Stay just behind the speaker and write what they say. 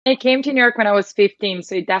I came to New York when I was 15,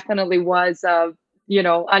 so it definitely was a,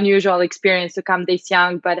 unusual experience to come this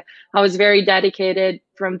young, but I was very dedicated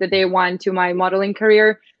from the day one to my modeling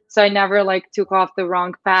career. So I never like took off the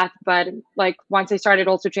wrong path, but like once I started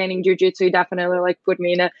also training jujitsu, it definitely like put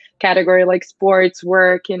me in a category like sports,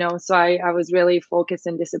 work, so I was really focused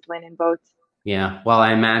and disciplined in both. Yeah. Well,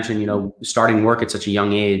 I imagine, starting work at such a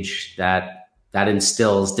young age that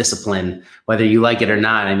instills discipline, whether you like it or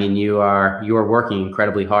not. I mean, you are working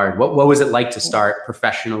incredibly hard. What was it like to start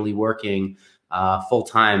professionally working full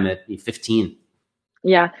time at 15?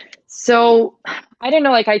 Yeah. So I don't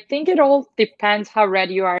know, like I think it all depends how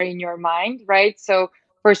ready you are in your mind, right? So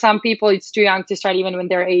for some people it's too young to start even when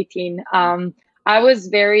they're 18. I was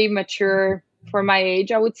very mature for my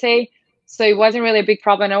age, I would say. So it wasn't really a big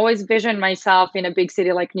problem. I always visioned myself in a big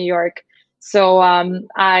city like New York. So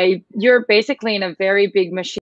you're basically in a very big machine